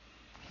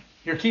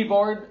 Your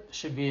keyboard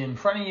should be in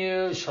front of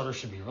you, shoulders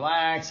should be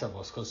relaxed,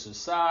 elbows close to the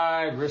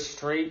side, wrists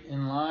straight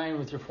in line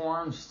with your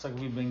forearms, just like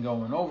we've been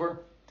going over.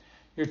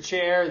 Your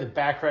chair, the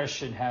backrest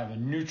should have a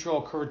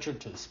neutral curvature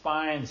to the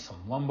spine, some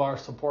lumbar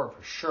support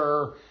for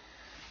sure.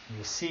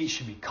 The seat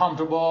should be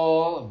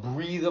comfortable,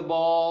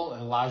 breathable,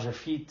 it allows your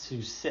feet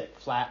to sit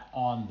flat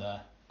on the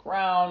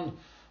ground,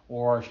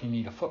 or if you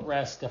need a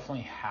footrest,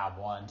 definitely have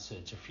one so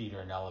that your feet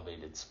are in an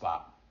elevated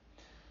spot.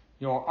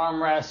 Your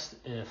armrest,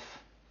 if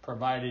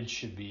provided,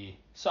 should be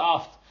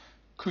soft,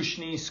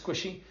 cushiony,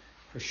 squishy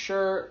for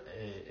sure.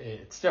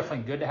 It's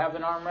definitely good to have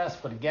an armrest,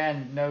 but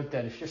again, note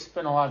that if you're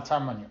spending a lot of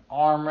time on your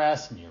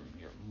armrest and you're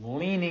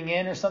leaning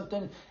in or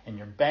something and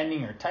you're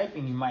bending or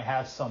typing, you might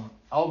have some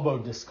elbow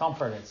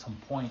discomfort at some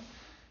point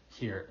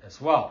here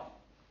as well.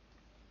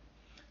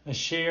 The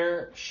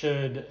chair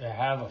should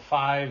have a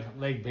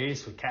 5-leg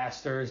base with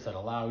casters that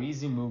allow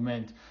easy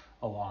movement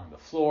along the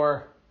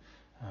floor.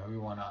 We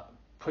want to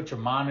put your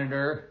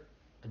monitor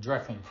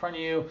directly in front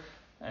of you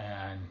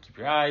and keep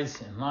your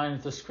eyes in line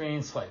with the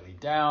screen, slightly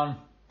down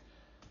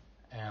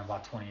and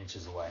about 20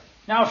 inches away.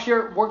 Now, if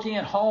you're working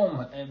at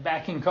home,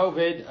 back in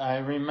COVID, I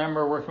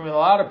remember working with a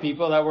lot of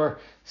people that were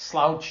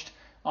slouched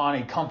on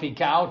a comfy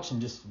couch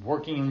and just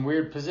working in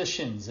weird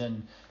positions.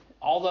 And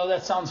although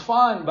that sounds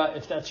fun, but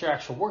if that's your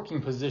actual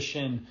working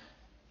position,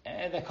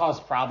 that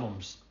causes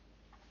problems.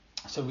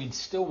 So we'd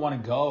still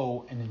want to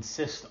go and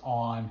insist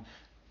on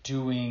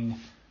doing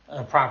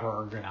proper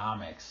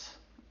ergonomics.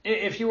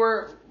 If you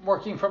were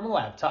working from a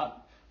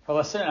laptop for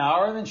less than an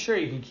hour, then sure,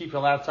 you can keep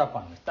your laptop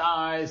on your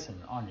thighs and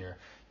on your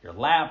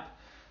lap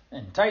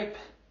and type.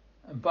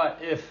 But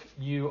if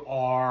you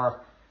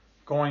are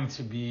going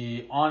to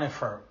be on it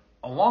for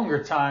a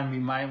longer time, you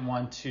might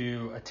want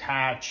to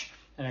attach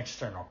an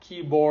external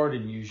keyboard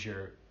and use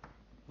your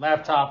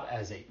laptop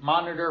as a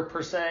monitor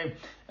per se.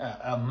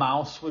 A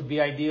mouse would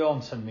be ideal,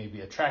 and so maybe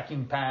a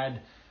tracking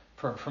pad.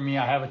 For me,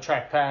 I have a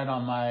trackpad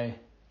on my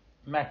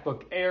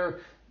MacBook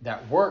Air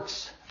that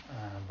works,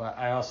 but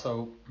I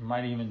also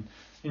might even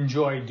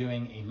enjoy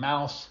doing a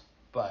mouse.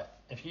 But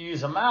if you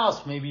use a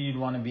mouse, maybe you'd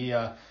want to be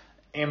a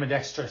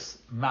ambidextrous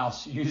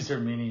mouse user,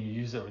 meaning you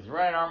use it with your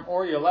right arm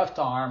or your left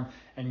arm,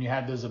 and you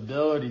had those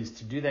abilities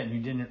to do that, and you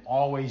didn't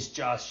always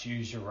just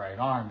use your right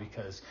arm,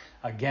 because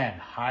again,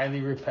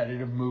 highly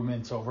repetitive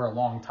movements over a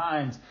long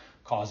time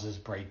causes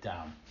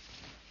breakdown.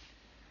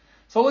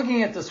 So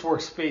looking at this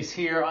workspace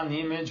here on the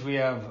image, we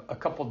have a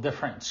couple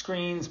different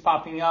screens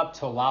popping up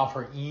to allow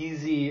for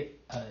easy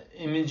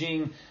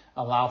imaging,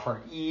 allow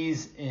for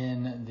ease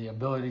in the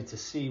ability to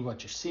see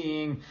what you're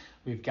seeing.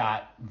 We've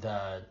got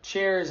the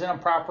chairs in a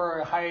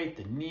proper height,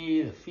 the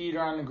knee, the feet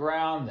are on the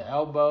ground, the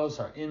elbows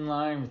are in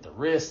line with the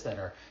wrists that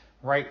are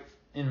right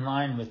in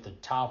line with the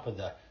top of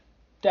the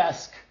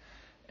desk,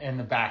 and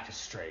the back is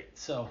straight.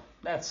 So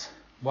that's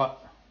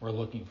what we're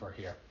looking for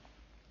here.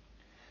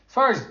 As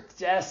far as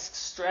desk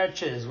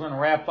stretches, we're going to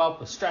wrap up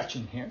with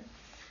stretching here.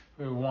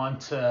 We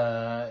want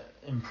to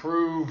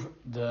improve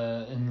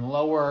and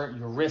lower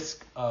your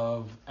risk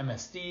of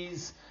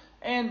MSDs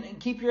and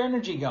keep your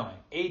energy going.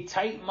 A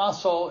tight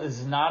muscle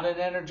is not an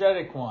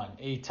energetic one.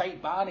 A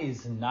tight body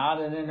is not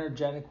an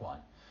energetic one.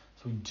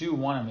 So we do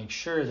want to make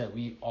sure that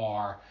we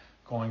are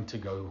going to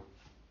go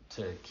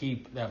to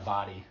keep that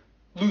body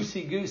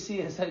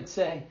loosey-goosey, as I'd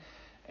say,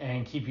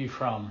 and keep you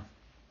from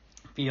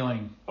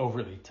feeling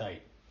overly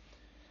tight.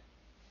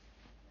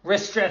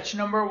 Wrist stretch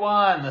number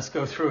 1, let's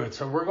go through it.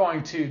 So we're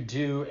going to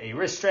do a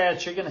wrist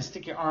stretch. You're going to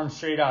stick your arms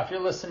straight out. If you're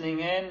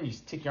listening in, you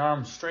stick your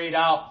arms straight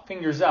out,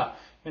 fingers up.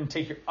 You're going to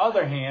take your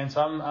other hand.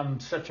 So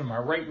I'm stretching my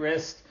right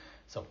wrist.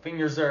 So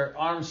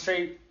arms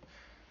straight,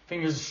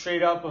 fingers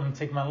straight up. I'm going to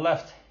take my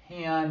left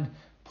hand,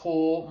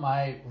 pull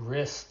my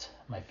wrist,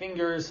 my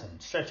fingers, and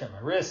stretch out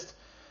my wrist.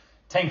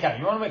 10 count.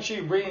 You want to make sure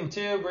you're breathing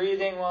too.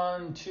 Breathing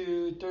 1,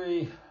 2,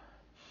 3.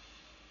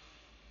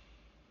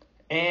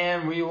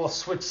 And we will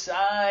switch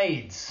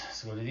sides.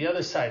 So go to the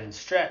other side and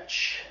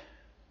stretch.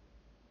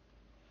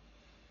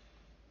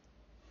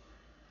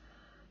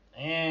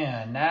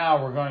 And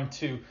now we're going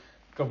to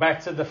Go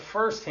back to the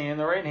first hand,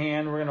 the right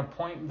hand. We're going to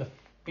point the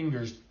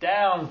fingers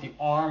down with the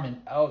arm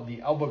and out. The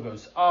elbow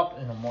goes up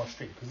in a more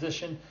straight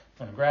position.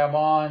 We're going to grab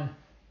on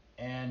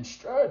and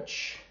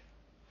stretch.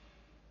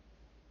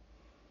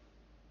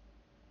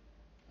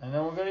 And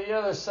then we'll go to the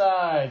other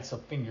side. So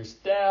fingers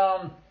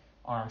down,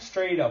 arm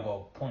straight,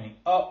 elbow pointing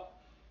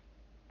up.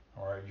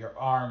 Or your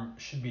arm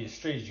should be as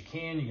straight as you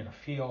can. You're going to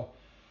feel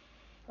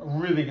a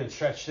really good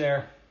stretch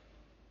there.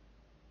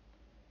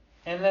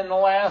 And then the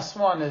last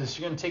one is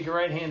you're going to take your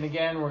right hand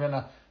again. We're going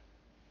to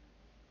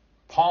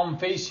palm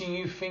facing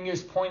you,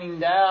 fingers pointing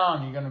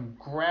down. You're going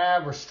to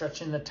grab or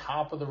stretch in the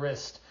top of the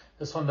wrist.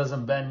 This one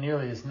doesn't bend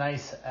nearly as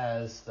nice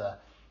as the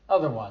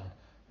other one.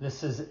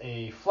 This is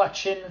a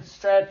flexion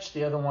stretch.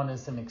 The other one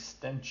is an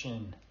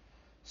extension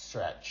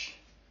stretch.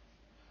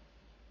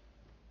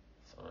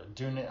 So we're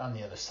doing it on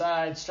the other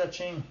side,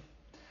 stretching.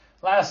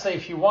 Lastly,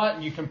 if you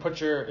want, you can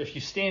if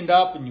you stand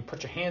up and you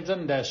put your hands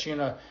on the desk, you're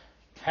going to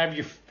have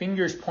your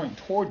fingers point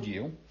toward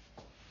you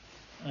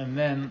and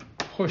then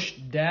push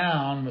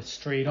down with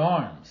straight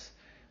arms.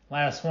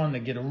 Last one to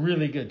get a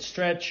really good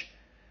stretch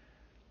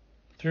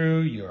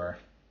through your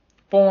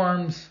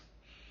forearms.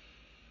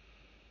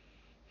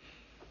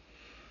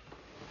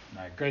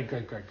 All right, great.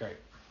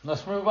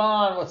 Let's move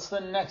on. What's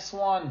the next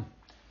one?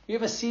 We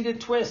have a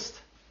seated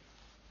twist.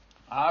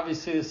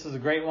 Obviously, this is a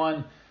great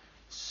one.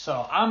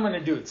 So I'm going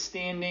to do it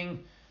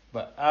standing,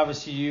 but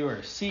obviously you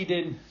are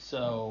seated.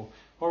 So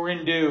what we're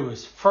going to do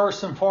is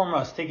first and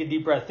foremost, take a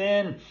deep breath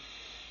in.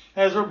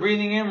 As we're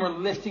breathing in, we're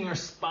lifting our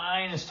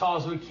spine as tall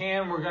as we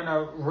can. We're going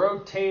to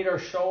rotate our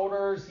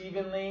shoulders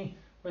evenly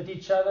with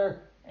each other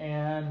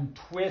and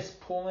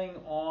twist, pulling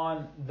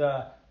on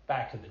the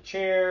back of the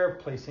chair,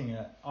 placing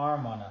an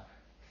arm on a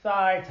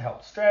thigh to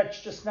help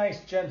stretch, just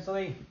nice,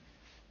 gently.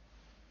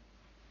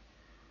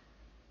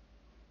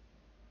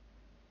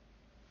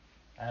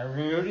 And we're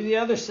going to go to the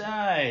other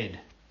side.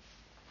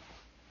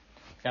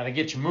 Got to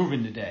get you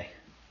moving today.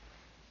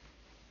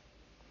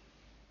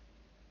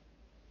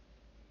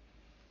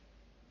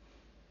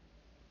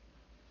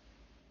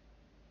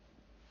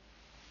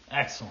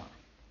 Excellent.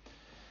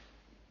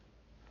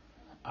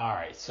 All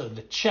right, so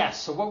the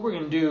chest. So what we're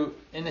going to do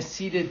in a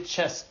seated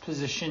chest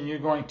position, you're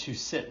going to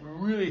sit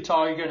really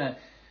tall. You're going to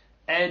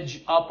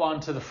edge up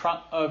onto the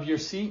front of your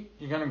seat.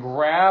 You're going to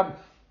grab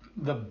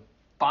the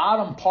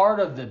bottom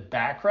part of the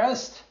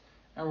backrest,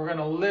 and we're going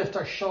to lift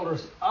our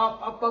shoulders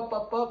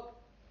up,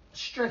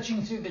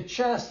 stretching through the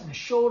chest and the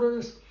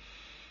shoulders,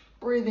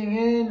 breathing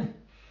in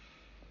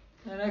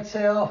and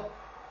exhale,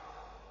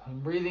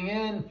 and breathing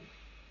in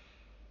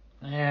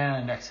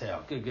and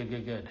exhale.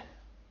 Good.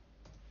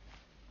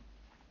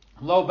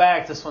 Low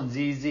back, this one's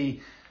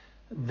easy.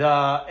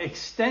 The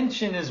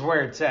extension is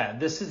where it's at.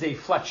 This is a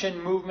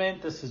flexion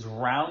movement. This is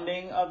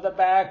rounding of the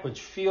back,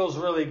 which feels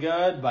really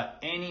good, but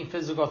any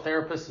physical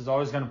therapist is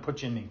always going to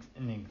put you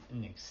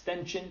in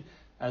extension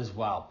as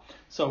well.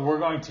 So we're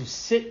going to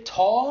sit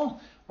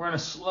tall. We're going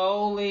to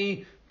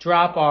slowly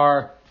drop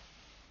our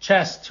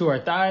chest to our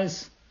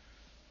thighs.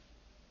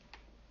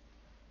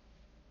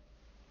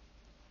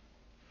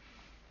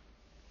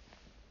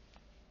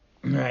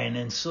 Right, and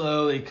then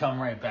slowly come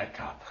right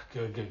back up.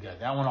 Good.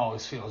 That one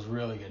always feels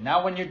really good.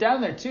 Now, when you're down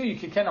there, too, you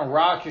can kind of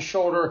rock your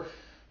shoulder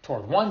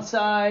toward one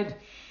side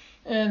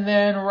and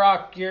then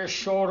rock your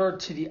shoulder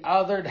to the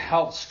other to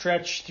help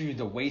stretch through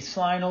the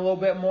waistline a little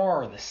bit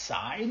more, or the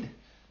side,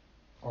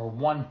 or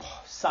one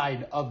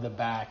side of the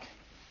back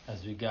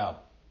as we go.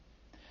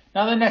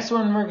 Now, the next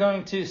one, we're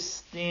going to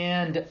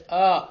stand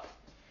up.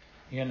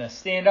 You're going to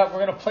stand up.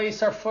 We're going to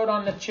place our foot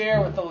on the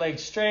chair with the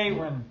legs straight.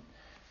 We're going to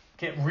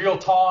get real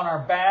tall on our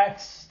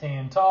backs,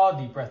 stand tall,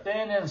 deep breath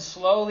in, and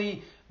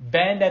slowly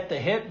bend at the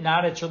hip,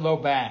 not at your low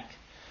back.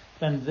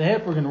 Bend at the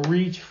hip, we're going to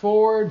reach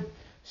forward,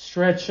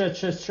 stretch.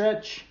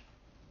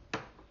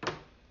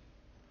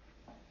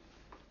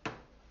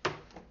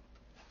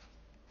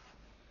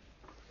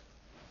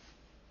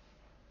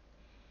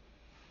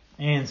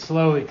 And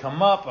slowly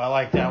come up. I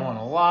like that one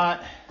a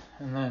lot.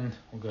 And then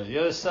we'll go to the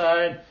other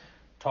side,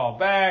 tall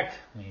back,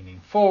 leaning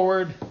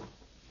forward.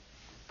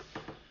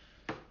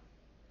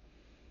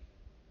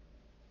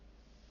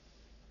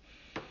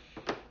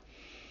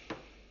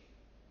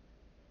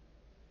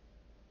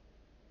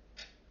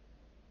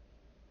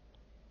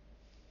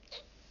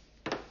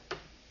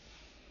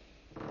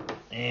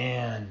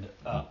 And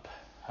up.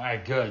 All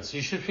right, good. So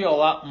you should feel a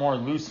lot more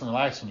loose and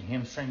relaxed in your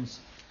hamstrings.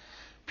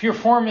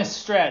 Piriformis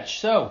stretch.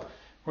 So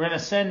we're going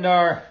to send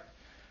our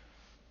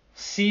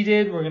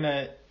seated. We're going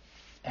to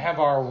have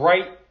our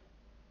right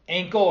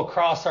ankle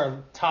across our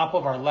top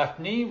of our left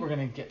knee. We're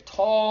going to get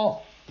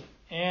tall.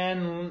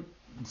 And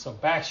so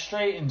back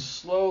straight and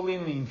slowly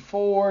lean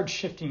forward,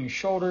 shifting your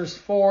shoulders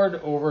forward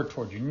over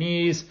toward your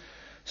knees.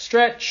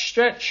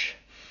 Stretch.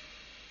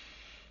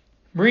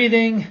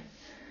 Breathing.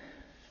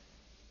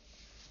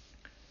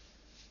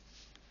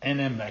 And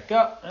then back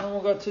up, and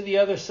we'll go to the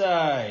other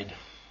side.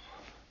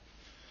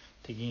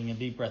 Taking a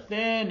deep breath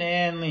in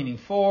and leaning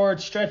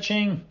forward,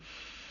 stretching.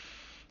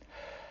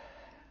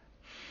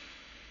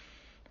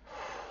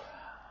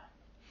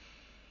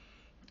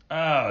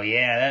 Oh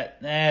yeah,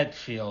 that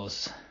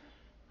feels.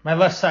 My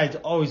left side's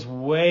always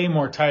way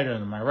more tighter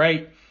than my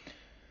right.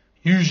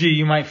 Usually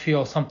you might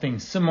feel something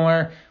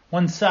similar.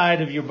 One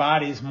side of your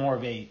body is more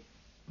of a,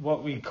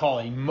 what we call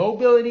a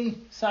mobility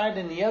side,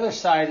 and the other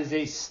side is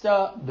a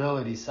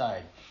stability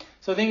side.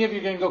 So think if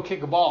you're going to go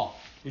kick a ball.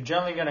 You're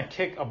generally going to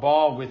kick a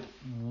ball with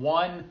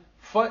one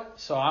foot.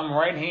 So I'm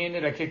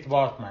right-handed. I kick the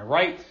ball with my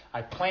right.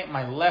 I plant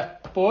my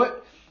left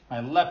foot. My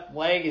left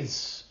leg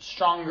is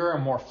stronger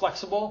and more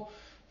flexible.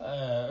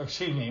 My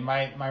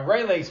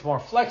right leg's more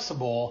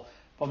flexible,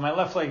 but my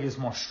left leg is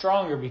more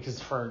stronger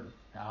because for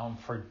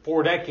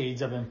 4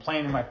 decades I've been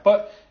planting my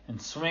foot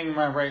and swinging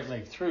my right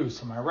leg through.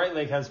 So my right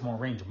leg has more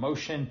range of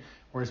motion,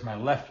 whereas my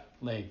left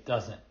leg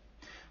doesn't.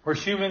 We're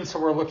humans, so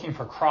we're looking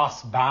for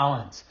cross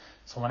balance.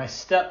 So when I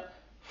step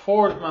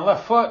forward with my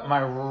left foot,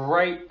 my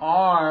right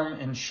arm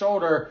and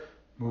shoulder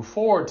move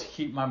forward to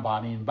keep my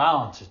body in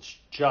balance. It's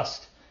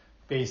just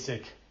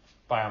basic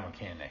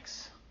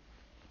biomechanics.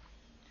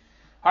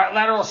 All right,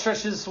 lateral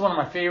stretches is one of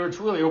my favorites.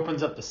 Really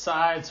opens up the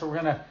side. So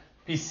we're going to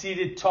be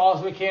seated tall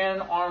as we can,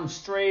 arms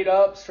straight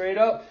up.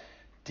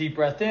 Deep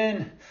breath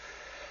in.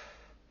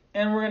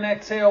 And we're going to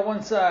exhale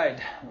one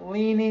side.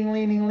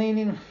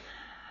 Leaning.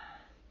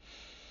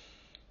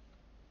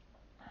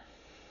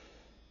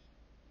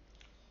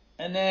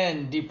 And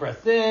then deep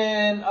breath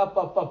in, up.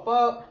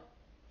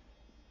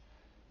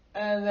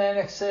 And then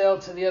exhale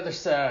to the other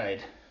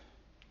side.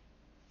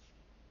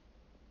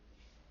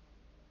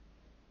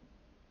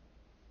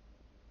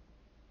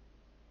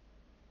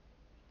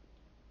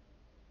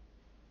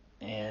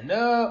 And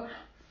up,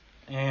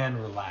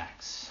 and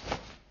relax.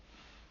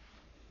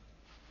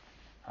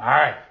 All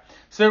right,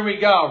 so there we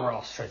go. We're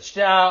all stretched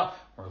out,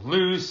 we're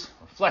loose,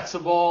 we're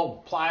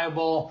flexible,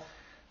 pliable.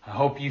 I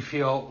hope you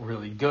feel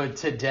really good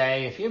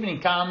today. If you have any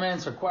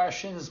comments or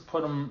questions,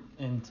 put them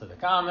into the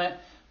comment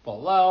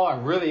below. I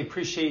really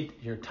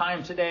appreciate your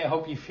time today. I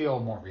hope you feel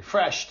more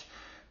refreshed,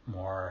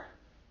 more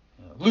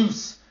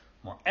loose,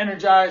 more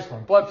energized, more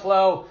blood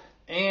flow,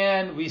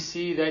 and we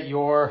see that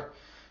your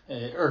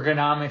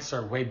ergonomics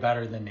are way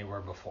better than they were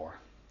before.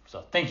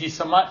 So thank you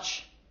so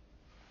much.